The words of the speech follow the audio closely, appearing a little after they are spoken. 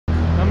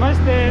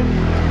Namaste.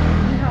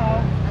 Ni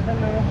hao.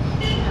 Hello.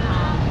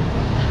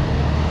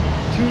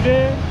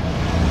 Today,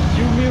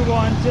 Yumi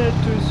wanted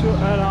to show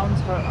around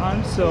her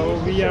aunt,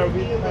 so we are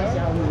with her.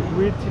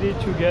 We three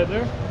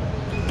together.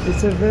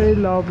 It's a very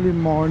lovely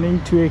morning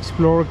to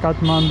explore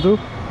Kathmandu.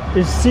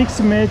 It's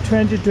 6 May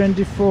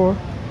 2024,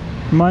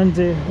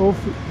 Monday. Hope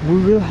we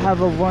will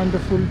have a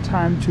wonderful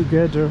time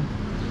together.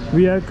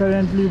 We are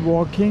currently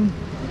walking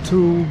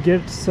to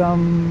get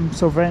some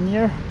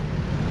souvenir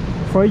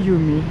for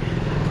Yumi.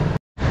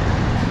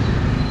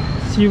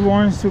 She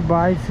wants to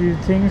buy few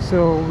things,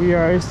 so we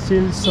are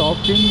still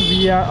shopping.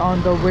 We are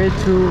on the way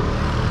to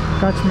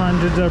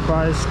Kathmandu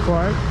Darbar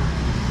Square.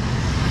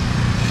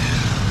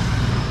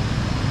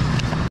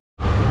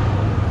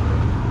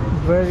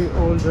 Very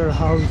older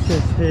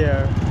houses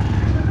here.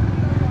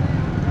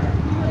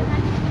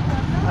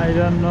 I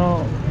don't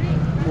know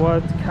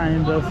what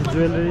kind of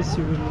jewelry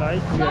she would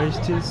like. We are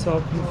still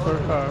shopping for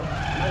her.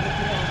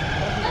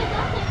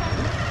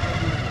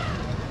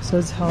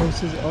 Such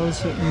houses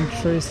also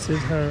interested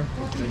her.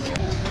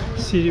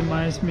 She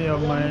reminds me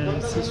of my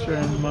sister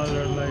and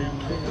mother. Like,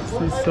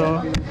 she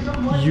saw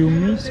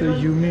Yumi, so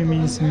Yumi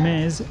means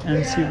maize,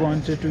 and she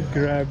wanted to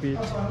grab it.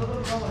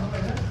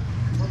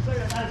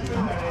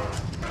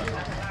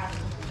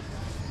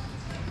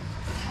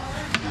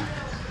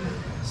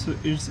 So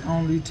it's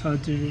only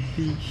 30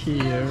 rupees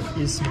here.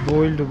 It's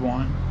boiled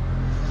one.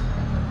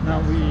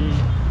 Now we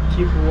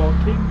keep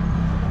walking.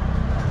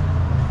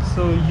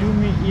 So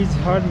Yumi is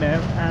her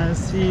name and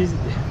she is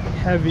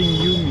having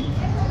Yumi.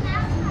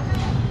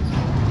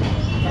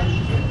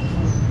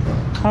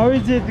 How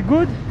is it?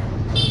 Good?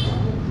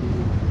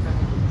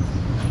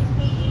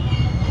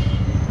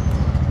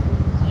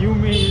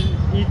 Yumi is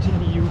eating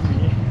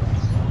Yumi.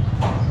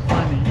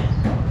 Funny.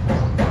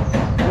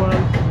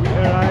 Well, we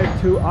arrived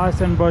to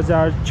Asan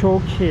Bazaar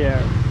Chowk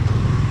here.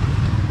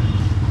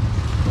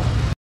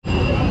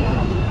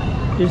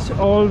 It's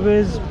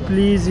always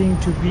pleasing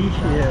to be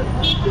here.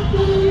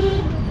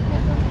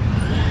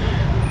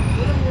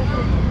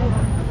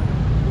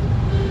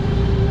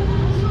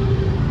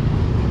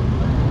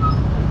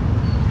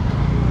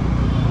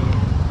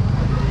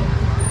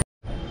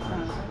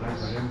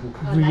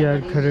 We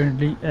are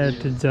currently at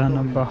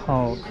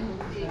Dhanyawaad.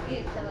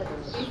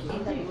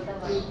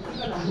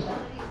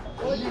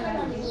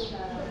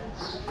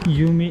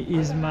 Yumi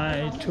is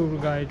my tour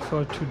guide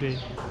for today.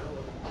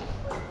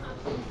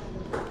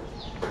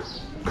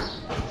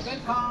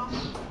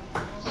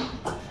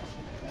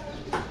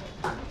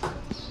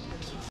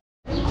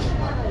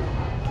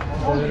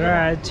 The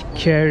rat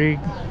carrying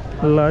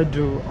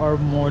laddu or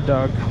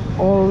modak,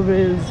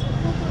 always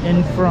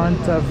in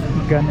front of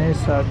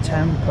Ganesha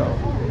temple.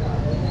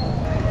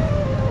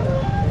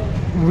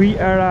 We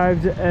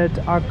arrived at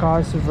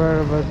Akash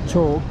Bhairav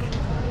Chowk.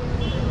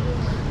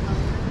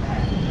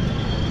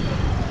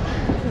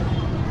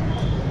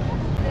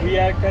 We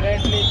are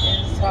currently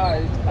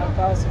inside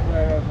Akash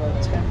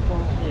Bhairav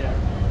temple here.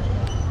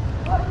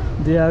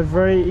 They are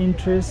very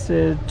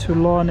interested to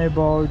learn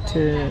about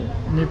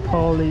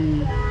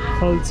Nepali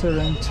culture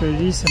and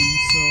tradition,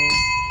 so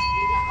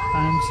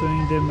I am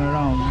showing them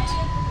around.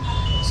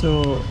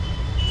 So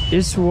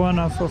it's one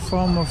of a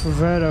form of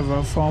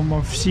Bhairava, form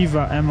of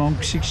Shiva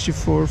among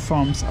 64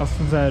 forms of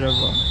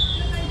Bhairava.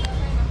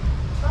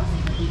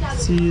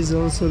 She is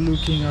also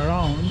looking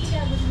around.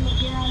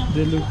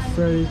 They look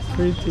very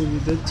pretty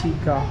with the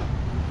tika.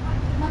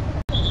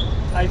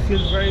 I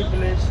feel very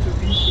blessed to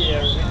be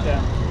here with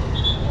them.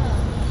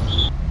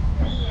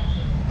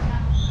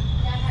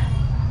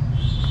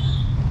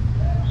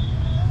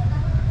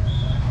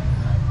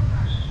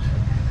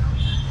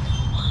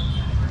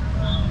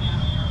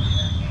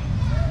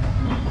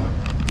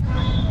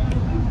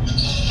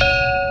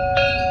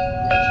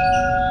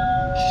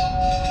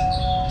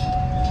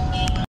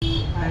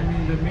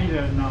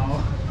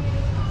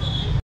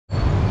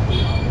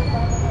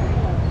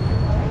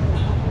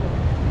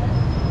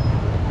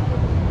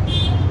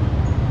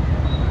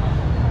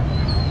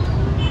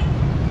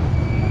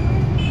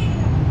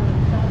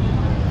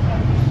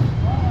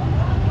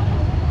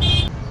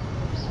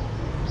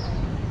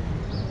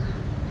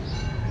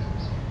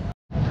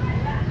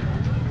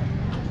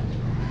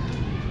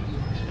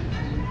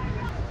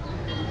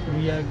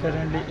 We are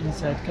currently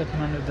inside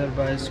Kathmandu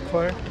Darbar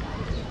Square.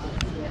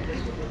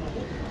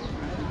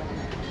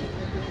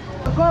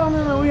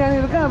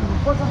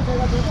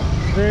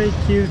 Very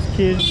cute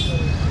kids.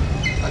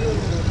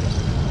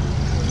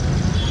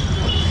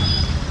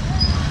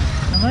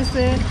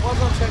 Namaste.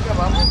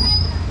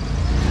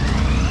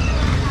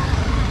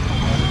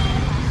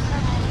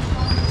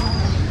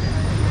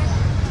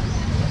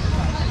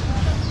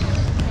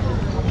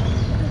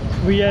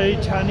 We are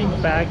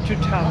returning back to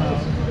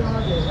town.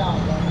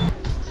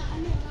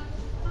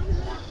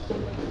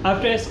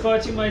 After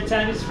escorting my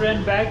Chinese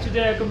friend back to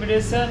their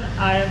accommodation,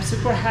 I am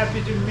super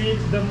happy to meet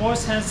the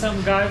most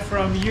handsome guy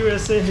from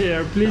USA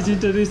here. Please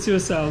introduce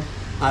yourself.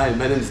 Hi,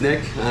 my name is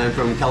Nick. I'm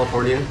from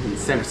California, in the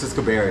San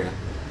Francisco Bay Area.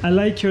 I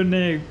like your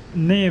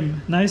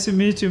name. Nice to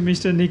meet you,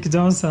 Mr. Nick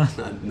Johnson.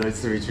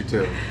 Nice to meet you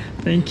too.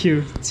 Thank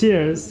you.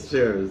 Cheers.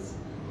 Cheers.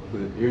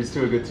 Here's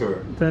to a good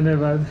tour.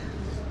 Dhanyawad.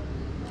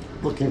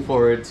 Looking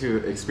forward to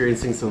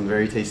experiencing some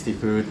very tasty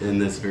food in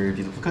this very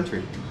beautiful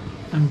country.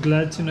 I'm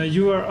glad to know.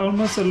 You are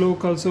almost a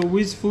local, so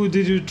which food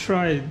did you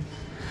try?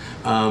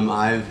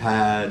 I've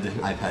had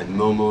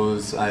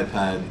momos, I've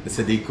had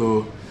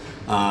sadiku,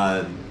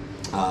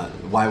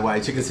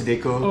 YY chicken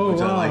sadiku,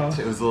 which I liked.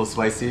 It was a little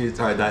spicy.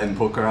 Tried that in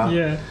Pokhara.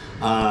 Yeah.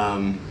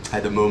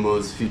 Had the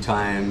momos a few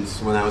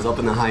times. When I was up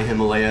in the high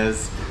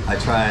Himalayas, I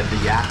tried the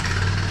yak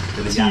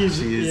and the yak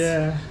cheese.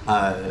 Yeah.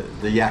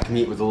 The yak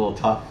meat was a little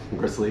tough and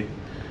gristly,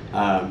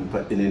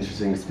 but an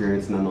interesting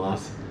experience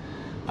nonetheless.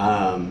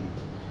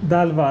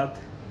 Dal bhat.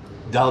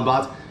 Dal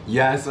bhat.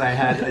 Yes, I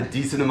had a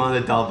decent amount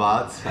of dal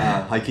bhat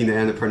hiking the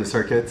Annapurna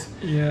circuit.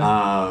 Yeah.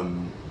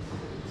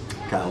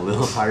 Got a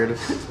little tired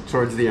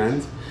towards the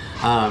end,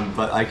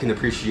 but I can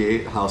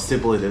appreciate how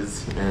simple it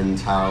is and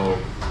how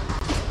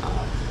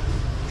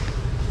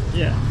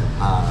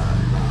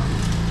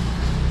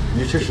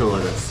nutritional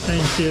it is.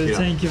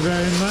 Thank you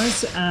very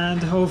much,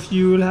 and hope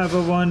you will have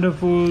a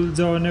wonderful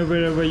journey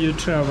wherever you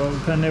travel.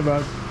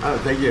 Dhanyawad. Oh,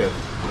 thank you.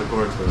 Look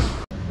forward to it.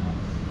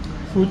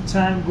 Food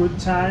time, good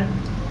time,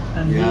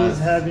 and he is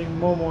having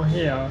momo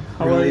here.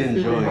 How really are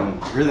you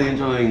feeling? Really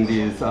enjoying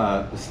these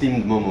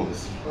steamed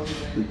momos.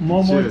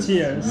 Momo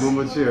cheers.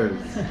 Momo cheers.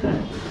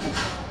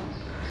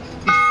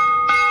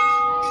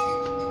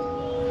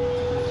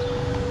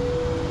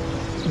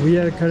 We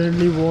are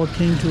currently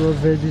walking to a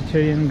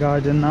vegetarian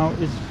garden now.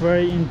 It's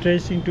very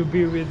interesting to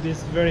be with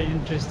this very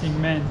interesting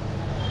man.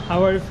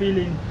 How are you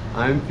feeling?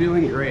 I'm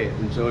feeling great,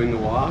 enjoying the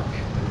walk,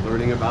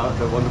 learning about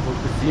the wonderful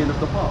cuisine of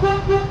Nepal.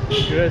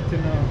 Great to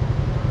know.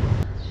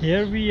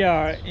 Here we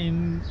are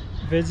in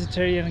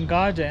vegetarian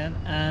garden,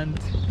 and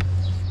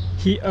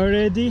he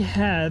already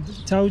had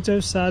Chow Chow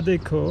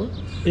Sadeko.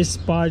 It's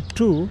part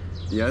 2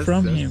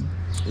 from him.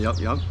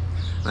 Yep.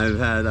 I've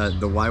had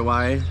the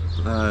YY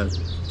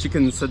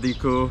chicken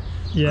sadiku.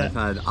 Yeah. I've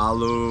had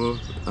aloo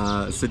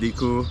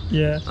sadiku.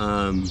 Yeah.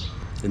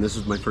 And this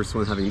is my first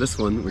one having this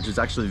one, which is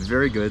actually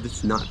very good.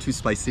 It's not too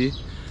spicy,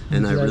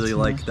 and I really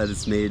like that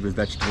it's made with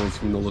vegetables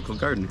from the local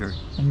garden here.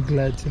 I'm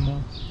glad to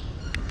know.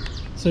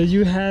 So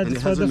you had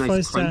for the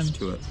first time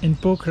in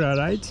Pokhara,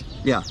 right?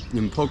 Yeah,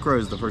 in Pokhara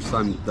is the first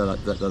time that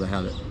I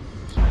had it.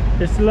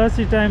 It's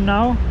lassi time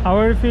now. How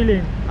are you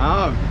feeling?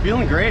 Oh,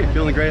 feeling great.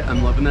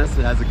 I'm loving this.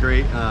 It has a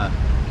great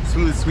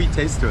smooth, sweet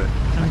taste to it.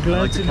 I'm glad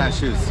I like the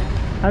cashews.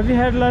 Have you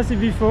had lassi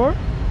before?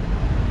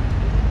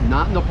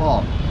 Not in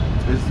Nepal.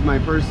 This is my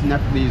first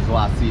Nepalese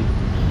lassi.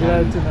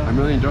 Glad to know. I'm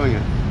really enjoying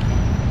it.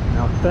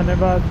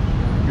 Dhanyawad.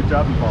 Good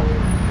job, Nepal.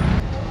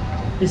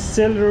 It's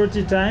still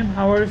roti time.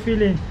 How are you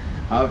feeling?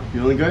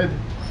 Feeling good.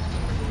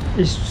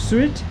 It's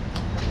sweet?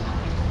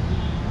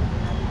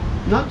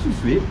 Not too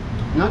sweet.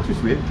 Not too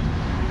sweet.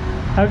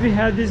 Have you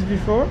had this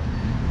before?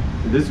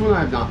 This one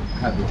I've not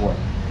had before.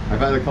 I've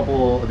had a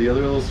couple of the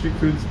other little street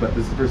foods, but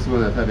this is the first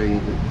one I'm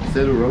having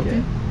seru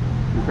roti.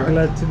 Okay.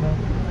 Glad to know.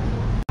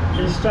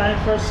 It's time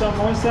for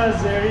samosa,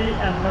 zeri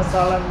and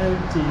masala milk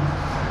tea.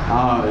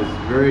 It's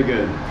very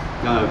good.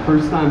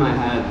 First time I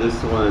had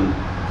this one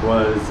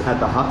was at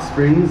the hot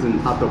springs in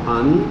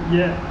Tatopani.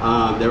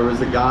 Yeah. There was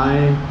a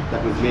guy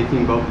that was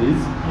making both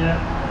these. Yeah.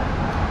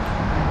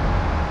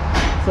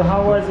 So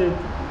how was it?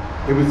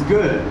 It was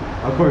good.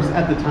 Of course,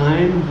 at the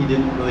time, he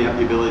didn't really have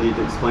the ability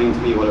to explain to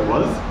me what it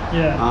was.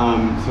 Yeah.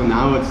 So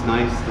now it's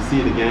nice to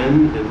see it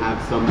again and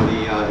have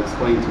somebody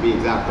explain to me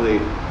exactly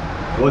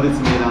what it's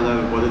made out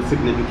of, what its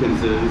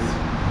significance is.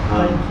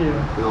 Thank you.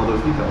 And all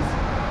those details.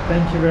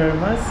 Thank you very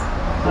much.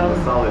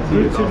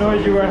 Good to know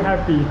you are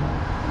happy.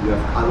 Yes,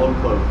 I love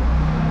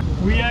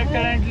clothes. We are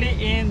currently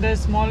in the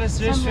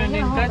smallest restaurant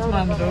in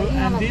Kathmandu,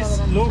 and this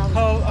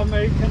local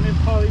American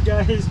Nepali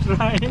guy is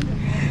trying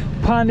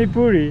Pani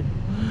Puri.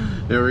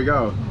 Here we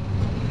go.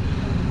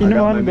 I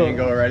got my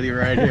mango ready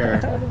right here.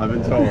 I've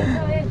been told.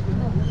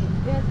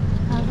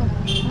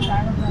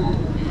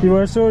 You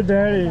are so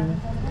daring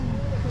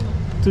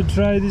to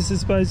try this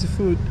spicy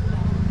food.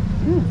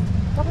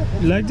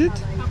 You liked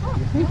it?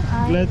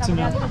 Glad to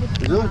know.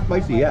 It's not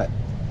spicy yet.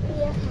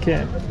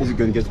 Okay. Is it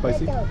going to get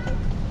spicy?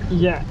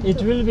 Yeah,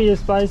 it will be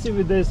spicy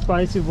with the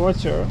spicy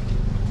water.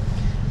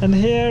 And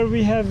here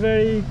we have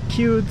very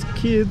cute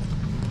kid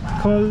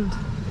called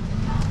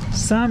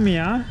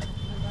Samia.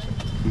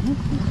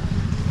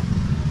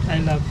 I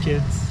love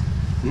kids.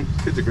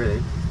 Kids are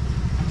great.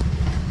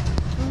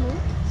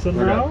 So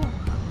now,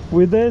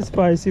 with the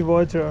spicy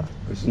water.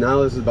 So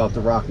now this is about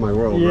to rock my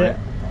world, right?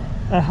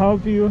 I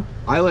hope you.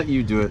 I let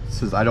you do it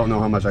since I don't know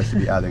how much I should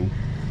be adding.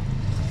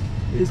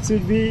 It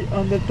should be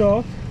on the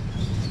top.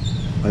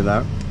 Like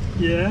that?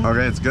 Yeah.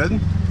 Okay, it's good?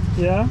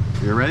 Yeah.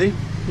 You ready?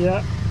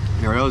 Yeah.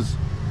 Here it goes.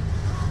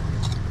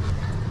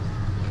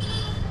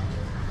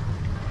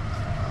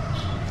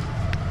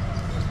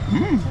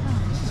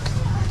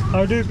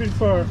 How do you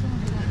prefer?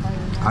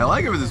 I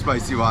like it with the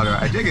spicy water.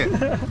 I dig it.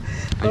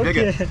 I dig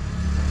it.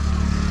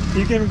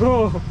 You can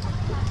go.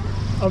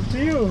 Up to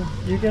you.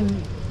 You can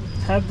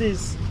have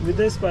this with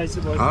the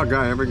spicy water.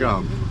 Okay, here we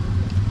go.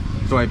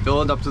 So I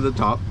fill it up to the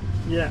top.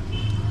 Yeah.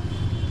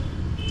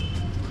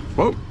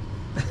 Whoa.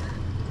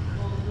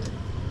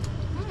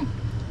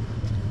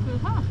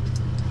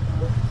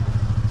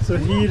 So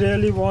he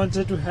really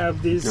wanted to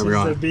have this since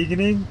the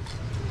beginning.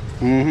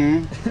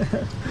 Mm-hmm.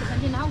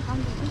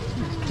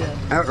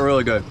 That's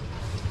really good.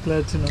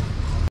 Glad to know.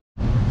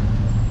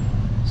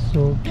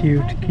 So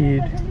cute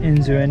kid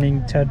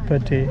enjoying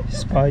chatpati,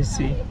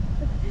 spicy.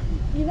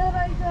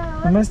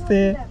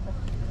 Namaste.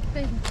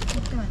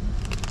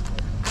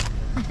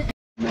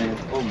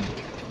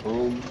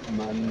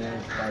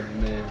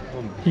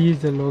 He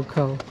is a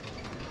local.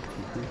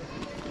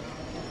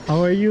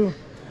 How are you?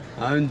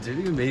 I'm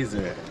doing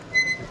amazing.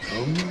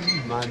 Om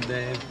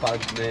Mane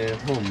Padme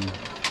Hum.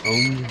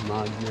 Om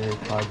Mane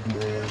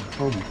Padme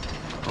Hum.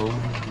 Om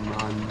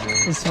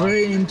Mane. It's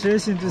very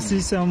interesting to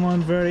see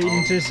someone very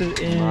interested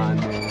in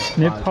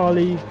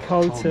Nepali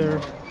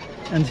culture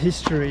and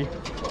history.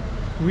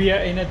 We are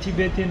in a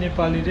Tibetan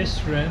Nepali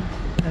restaurant,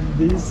 and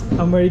this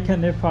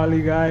American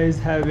Nepali guy is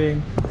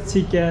having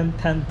chicken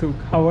tantuk.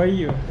 How are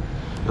you?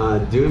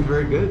 Doing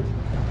very good.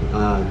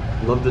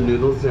 Love the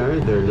noodles there.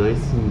 They're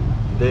nice and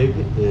big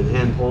and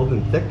hand pulled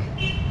and thick.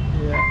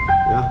 Yeah.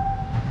 Yeah.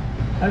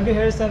 Have you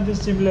heard something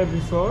similar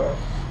before?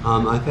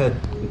 I've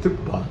had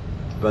tukpa,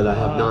 but I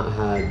have not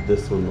had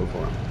this one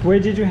before. Where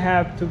did you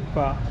have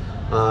tukpa?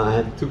 I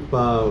had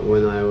tukpa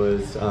when I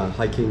was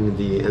hiking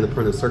the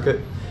Annapurna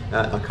circuit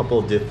at a couple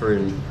of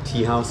different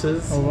tea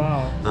houses. Oh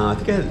wow. I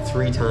think I had it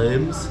 3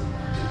 times.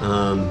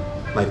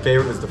 My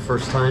favorite was the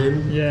first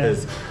time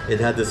because it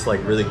had this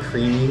like really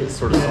creamy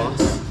sort of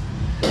sauce,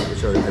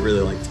 which I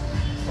really liked.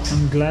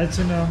 I'm glad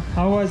to know.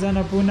 How was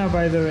Annapurna,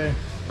 by the way?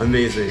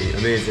 Amazing,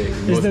 amazing.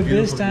 It's the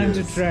best time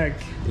to trek.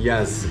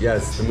 Yes,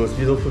 yes. The most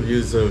beautiful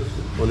views of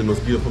one of the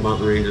most beautiful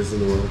mountain ranges in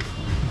the world.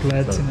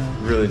 Glad to know.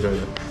 Really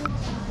enjoyed it.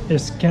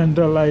 It's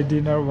candlelight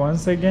dinner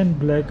once again.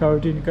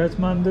 Blackout in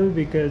Kathmandu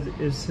because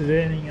it's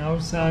raining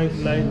outside,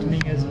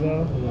 lightning as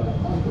well.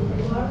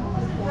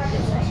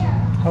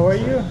 How are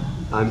you?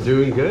 I'm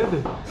doing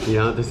good. You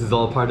know, this is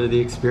all part of the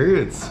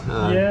experience.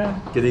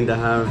 Getting to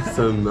have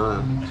some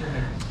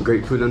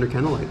great food under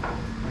candlelight.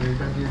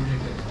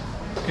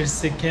 It's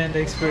second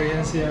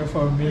experience here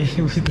for me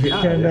with the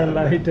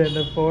candlelight and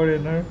a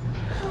foreigner.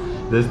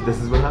 This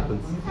is what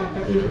happens.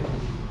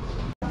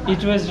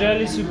 It was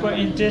really super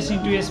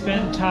interesting to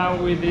spend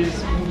time with these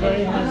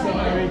very handsome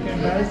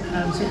American guys,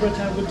 and super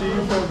thankful to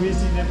you for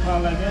visiting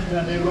Nepal again.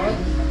 Dhanyawaad.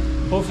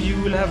 Hope you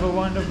will have a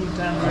wonderful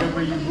time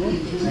wherever you go.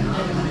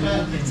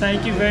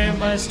 Thank you very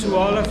much to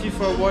all of you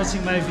for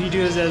watching my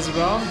videos as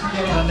well.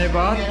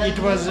 Dhanyawaad. It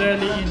was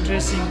really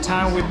interesting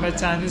time with my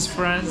Chinese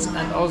friends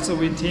and also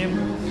with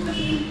him.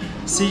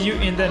 See you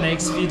in the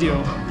next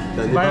video.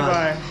 Bye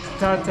bye.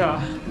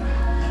 Tata.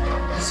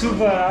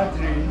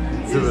 Subharatri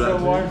is the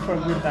word for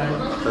good night.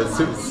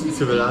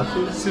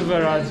 Subharatri?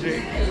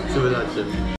 Subharatri. Subharatri.